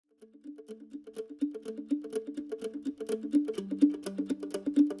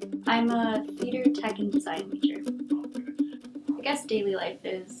I'm a theater tech and design major. I guess daily life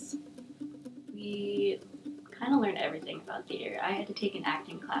is we kind of learn everything about theater. I had to take an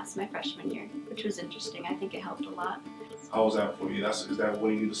acting class my freshman year, which was interesting. I think it helped a lot. How was that for you? Is that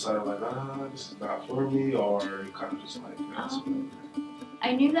when you decided like, this is not for me, or you kind of just like,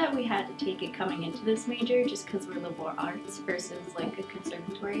 I knew that we had to take it coming into this major just because we're liberal arts versus like a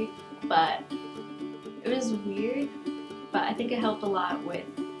conservatory, but it was weird, but I think it helped a lot with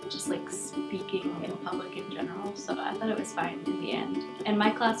just like speaking in public in general, so I thought it was fine in the end. And my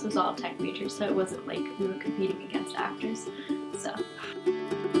class was all tech majors, so it wasn't like we were competing against actors, so.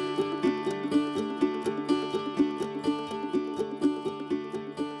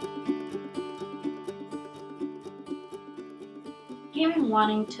 I came in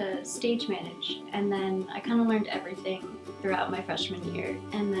wanting to stage manage, and then I kind of learned everything throughout my freshman year,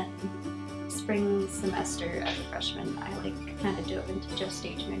 and then spring semester as a freshman, I kind of dove into just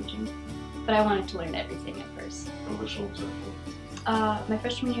stage managing, but I wanted to learn everything at first. And which one was that for? My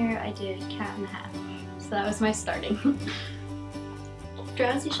freshman year, I did Cat in the Hat, so that was my starting.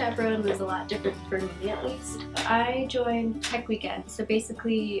 Drowsy Chaperone was a lot different for me, at least. I joined Tech Weekend, so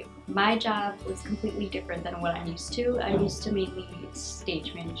basically my job was completely different than what I'm used to. I'm used to mainly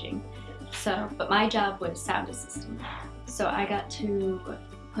stage managing, but my job was sound assistant. So I got to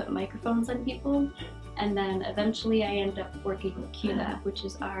put microphones on people, and then eventually I ended up working with QLab, which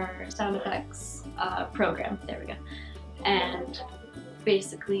is our sound effects program. There we go. And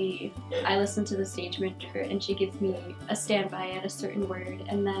basically I listen to the stage manager and she gives me a standby at a certain word,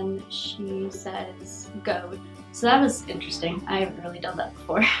 and then she says go. So that was interesting. I haven't really done that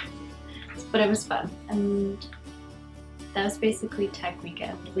before. But it was fun, and that was basically Tech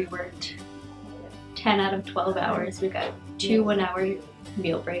Weekend. We worked 10 out of 12 hours. We got 2 1-hour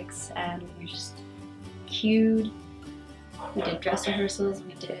meal breaks, and we just cued. We did dress rehearsals,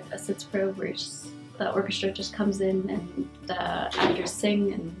 we did a sits pro where the orchestra just comes in and the actors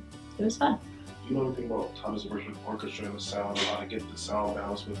sing, and it was fun. Do you know anything about how to work with orchestra and the sound, or how to get the sound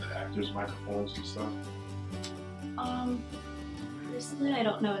balance with the actors, microphones and stuff? Personally, I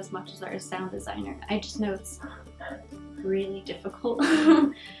don't know as much as our sound designer. I just know it's really difficult.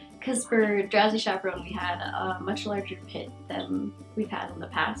 Because for Drowsy Chaperone, we had a much larger pit than we've had in the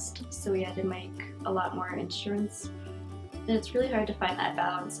past, so we had to make a lot more instruments. And it's really hard to find that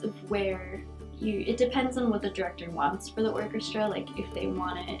balance of where it depends on what the director wants for the orchestra, like if they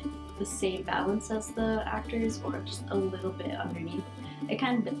want it the same balance as the actors or just a little bit underneath. It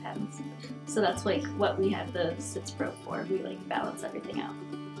kind of depends. So that's like what we have the Sits Pro for. We balance everything out.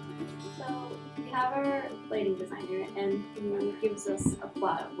 So we have our lighting designer, and he gives us a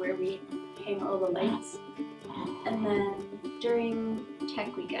plot where we hang all the lights. And then during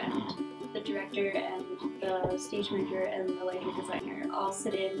Tech Weekend, the director and the stage manager and the lighting designer all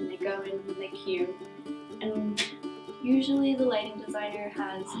sit in and they go in and they cue. And usually the lighting designer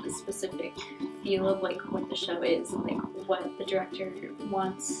has a specific feel of what the show is and what the director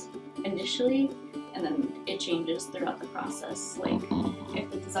wants initially, and then it changes throughout the process. Like if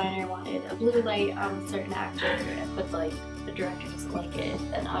the designer wanted a blue light on a certain actor, but the director doesn't like it,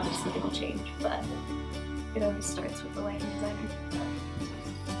 then obviously it'll change. But it always starts with the lighting designer.